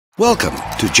Welcome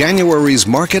to January's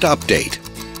Market Update.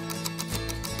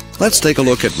 Let's take a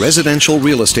look at residential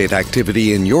real estate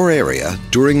activity in your area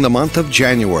during the month of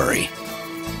January.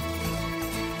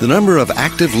 The number of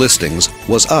active listings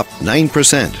was up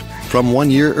 9% from 1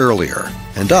 year earlier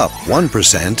and up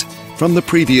 1% from the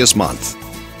previous month.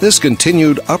 This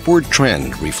continued upward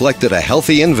trend reflected a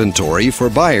healthy inventory for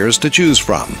buyers to choose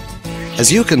from.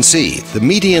 As you can see, the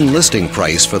median listing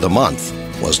price for the month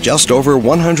was just over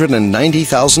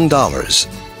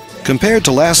 $190,000. Compared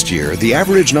to last year, the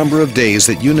average number of days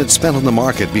that units spent on the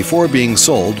market before being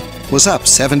sold was up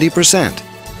 70%.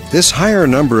 This higher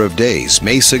number of days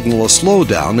may signal a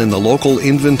slowdown in the local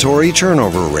inventory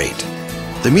turnover rate.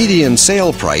 The median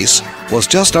sale price was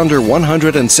just under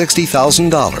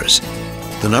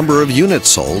 $160,000. The number of units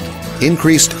sold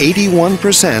increased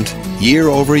 81% year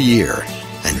over year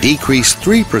and decreased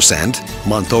 3%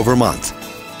 month over month.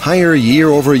 Higher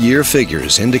year-over-year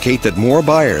figures indicate that more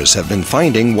buyers have been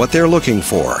finding what they're looking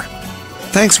for.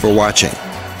 Thanks for watching.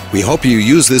 We hope you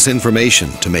use this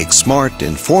information to make smart,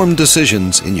 informed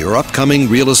decisions in your upcoming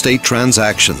real estate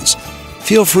transactions.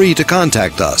 Feel free to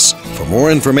contact us for more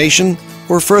information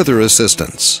or further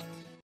assistance.